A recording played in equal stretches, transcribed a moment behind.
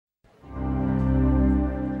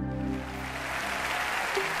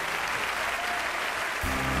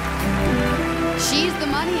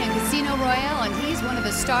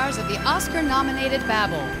the stars of the Oscar-nominated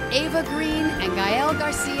Babel, Eva Green and Gael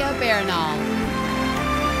García Bernal.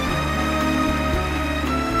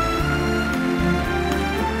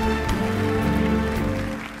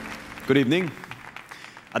 Good evening.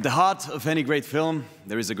 At the heart of any great film,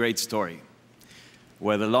 there is a great story.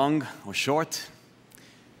 Whether long or short,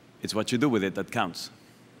 it's what you do with it that counts.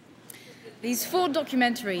 These 4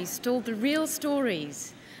 documentaries told the real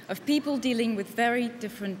stories of people dealing with very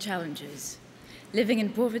different challenges. Living in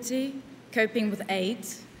poverty, coping with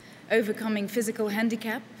AIDS, overcoming physical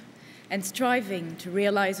handicap, and striving to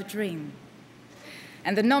realize a dream.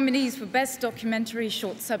 And the nominees for Best Documentary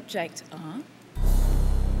Short Subject are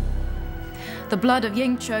The Blood of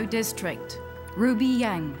Yingzhou District, Ruby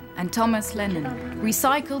Yang and Thomas Lennon,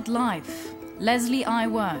 Recycled Life, Leslie I.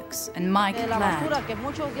 Works and Mike Ladd,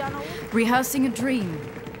 Rehearsing a Dream,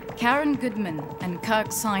 Karen Goodman and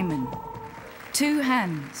Kirk Simon, Two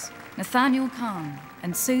Hands, Nathaniel Kahn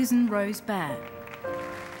and Susan Rose Baer.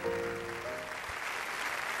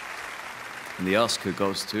 And the Oscar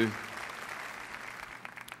goes to...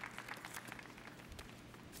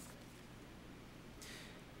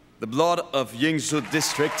 The Blood of Yingzhou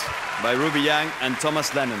District by Ruby Yang and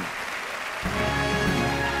Thomas Lennon.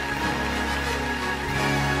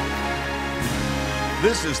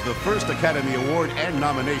 This is the first Academy Award and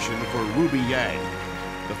nomination for Ruby Yang.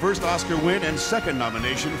 The first Oscar win and second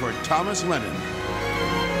nomination for Thomas Lennon.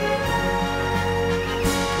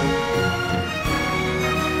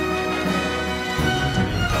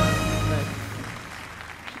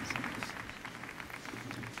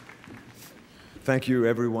 Thank you,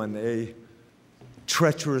 everyone. A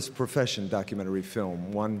treacherous profession, documentary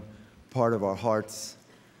film. One part of our hearts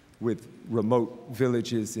with remote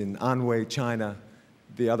villages in Anhui, China,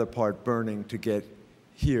 the other part burning to get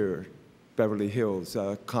here, Beverly Hills.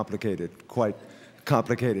 Complicated, quite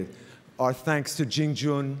complicated. Our thanks to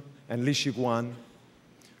Yingzhou and Li Shiguan,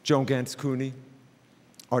 Joan Gantz Cooney,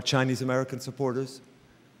 our Chinese-American supporters,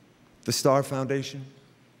 the Star Foundation,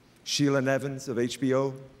 Sheila Nevins of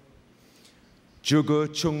HBO, Zhuge,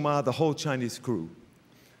 Chungma, the whole Chinese crew,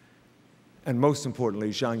 and most importantly,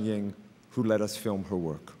 Zhang Ying, who let us film her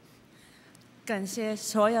work. 感谢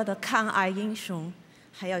所有的抗癌英雄，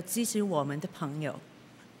还有支持我们的朋友，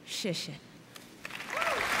谢谢。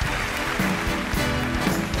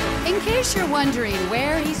 In case you're wondering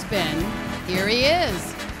where he's been, here he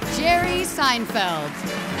is, Jerry Seinfeld.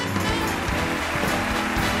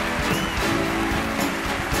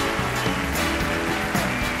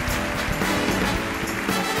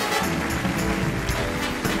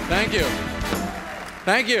 Thank you.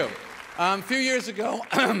 Thank you. A few years ago,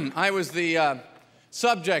 I was the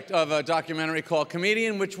subject of a documentary called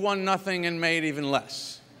Comedian, which won nothing and made even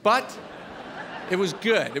less. But it was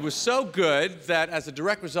good. It was so good that as a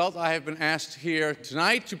direct result, I have been asked here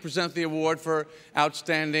tonight to present the award for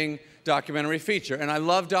Outstanding Documentary Feature. And I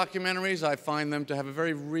love documentaries. I find them to have a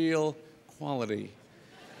very real quality.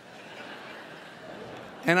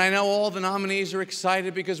 And I know all the nominees are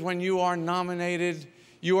excited because when you are nominated,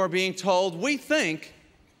 you are being told, we think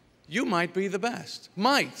you might be the best.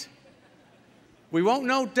 Might. We won't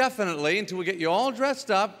know definitely until we get you all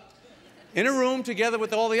dressed up in a room together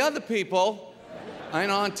with all the other people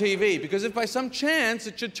and on TV. Because if by some chance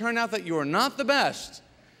it should turn out that you are not the best,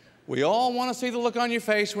 we all want to see the look on your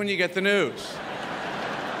face when you get the news.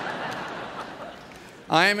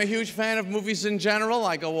 I am a huge fan of movies in general.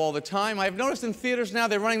 I go all the time. I've noticed in theaters now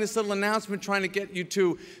they're running this little announcement trying to get you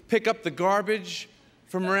to pick up the garbage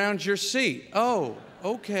from around your seat. Oh,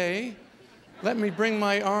 okay. Let me bring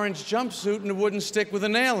my orange jumpsuit and a wooden stick with a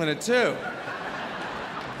nail in it, too.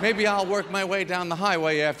 Maybe I'll work my way down the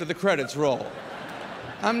highway after the credits roll.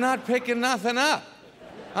 I'm not picking nothing up.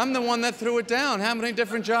 I'm the one that threw it down. How many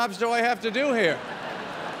different jobs do I have to do here?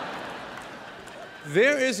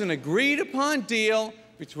 There is an agreed-upon deal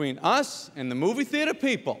between us and the movie theater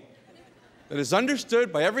people that is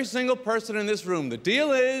understood by every single person in this room. The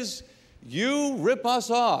deal is, you rip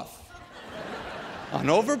us off on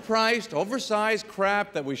overpriced, oversized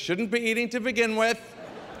crap that we shouldn't be eating to begin with.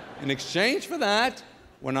 In exchange for that,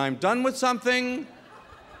 when I'm done with something,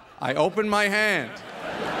 I open my hand.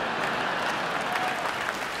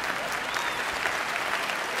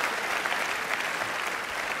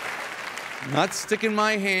 Not sticking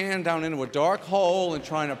my hand down into a dark hole and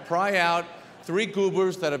trying to pry out 3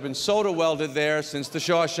 goobers that have been soda welded there since The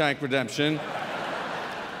Shawshank Redemption,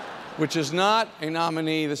 which is not a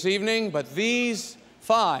nominee this evening, but these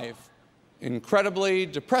 5 incredibly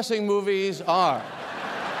depressing movies are.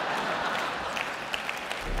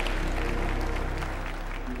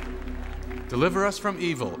 Deliver Us from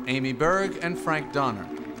Evil, Amy Berg and Frank Donner.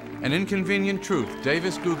 An Inconvenient Truth,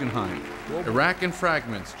 Davis Guggenheim. Iraq in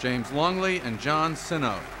Fragments, James Longley and John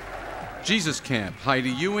Sinow. Jesus Camp,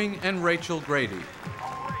 Heidi Ewing and Rachel Grady.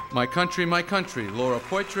 My Country, Laura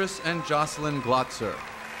Poitras and Jocelyn Glotzer.